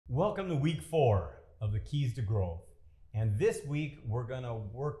Welcome to week 4 of the Keys to Growth. And this week, we're going to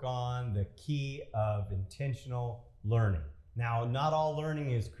work on the key of intentional learning. Now, not all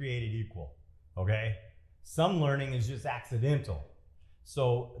learning is created equal, okay? Some learning is just accidental.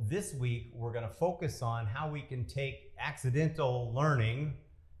 So this week, we're going to focus on how we can take accidental learning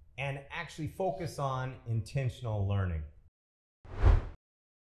and actually focus on intentional learning.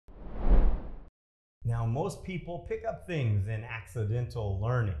 Now, most people pick up things in accidental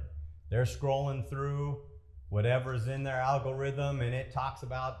learning. They're scrolling through whatever's in their algorithm and it talks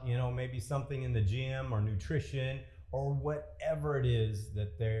about, maybe something in the gym or nutrition or whatever it is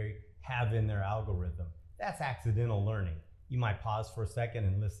that they have in their algorithm. That's accidental learning. You might pause for a second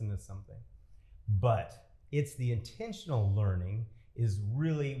and listen to something. But it's the intentional learning is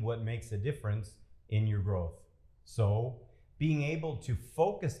really what makes a difference in your growth. So being able to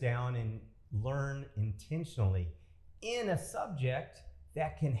focus down and learn intentionally in a subject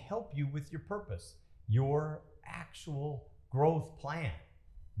that can help you with your purpose, your actual growth plan.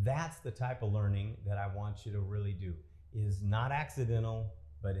 That's the type of learning that I want you to really do, is not accidental,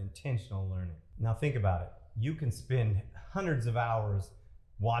 but intentional learning. Now think about it. You can spend hundreds of hours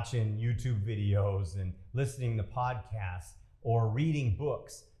watching YouTube videos and listening to podcasts or reading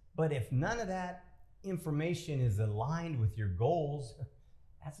books, but if none of that information is aligned with your goals,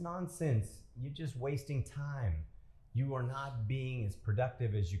 that's nonsense. You're just wasting time. You are not being as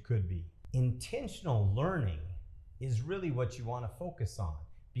productive as you could be. Intentional learning is really what you want to focus on,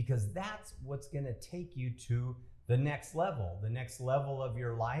 because that's what's going to take you to the next level of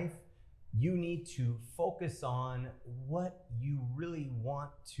your life. You need to focus on what you really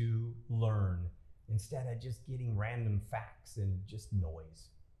want to learn instead of just getting random facts and just noise.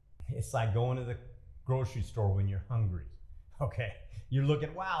 It's like going to the grocery store when you're hungry. Okay, you're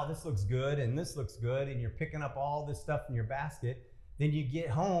looking, wow, this looks good and this looks good, and you're picking up all this stuff in your basket. Then you get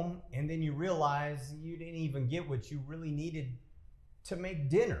home and then you realize you didn't even get what you really needed to make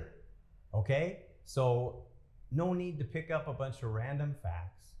dinner. Okay, so no need to pick up a bunch of random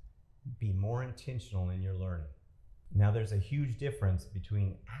facts. Be more intentional in your learning. Now, there's a huge difference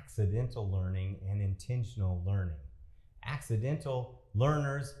between accidental learning and intentional learning. Accidental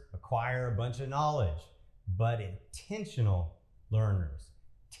learners acquire a bunch of knowledge, but intentional learners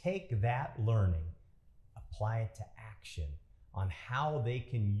take that learning, apply it to action on how they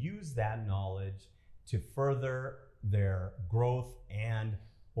can use that knowledge to further their growth and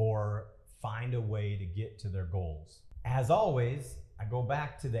or find a way to get to their goals. As always, I go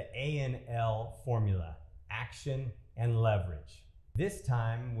back to the A&L formula, action and leverage. This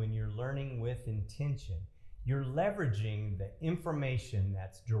time, when you're learning with intention, you're leveraging the information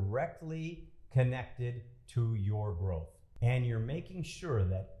that's directly connected to your growth. And you're making sure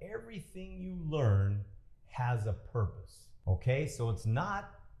that everything you learn has a purpose. Okay, so it's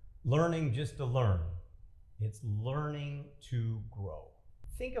not learning just to learn. It's learning to grow.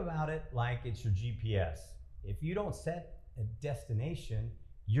 Think about it like it's your GPS. If you don't set a destination,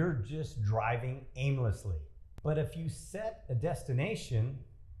 you're just driving aimlessly. But if you set a destination,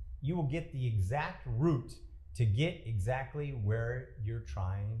 you will get the exact route to get exactly where you're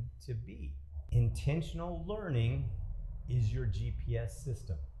trying to be. Intentional learning is your GPS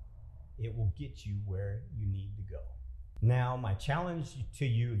system. It will get you where you need to go. Now, my challenge to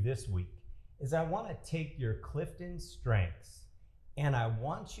you this week is I want to take your Clifton strengths and I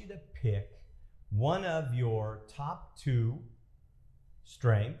want you to pick one of your top 2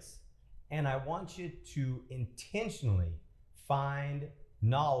 strengths, and I want you to intentionally find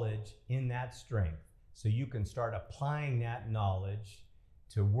knowledge in that strength so you can start applying that knowledge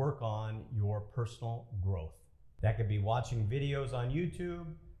to work on your personal growth. That could be watching videos on YouTube,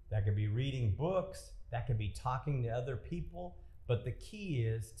 that could be reading books, that could be talking to other people, but the key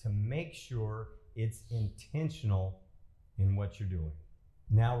is to make sure it's intentional in what you're doing.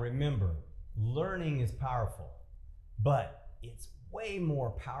 Now remember, learning is powerful, but it's way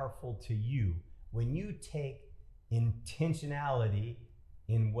more powerful to you when you take intentionality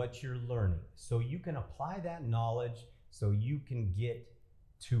in what you're learning, so you can apply that knowledge so you can get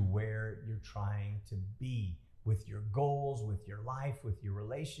to where you're trying to be with your goals, with your life, with your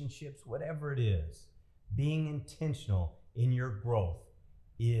relationships, whatever it is. Being intentional in your growth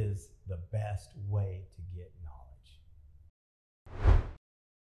is the best way to get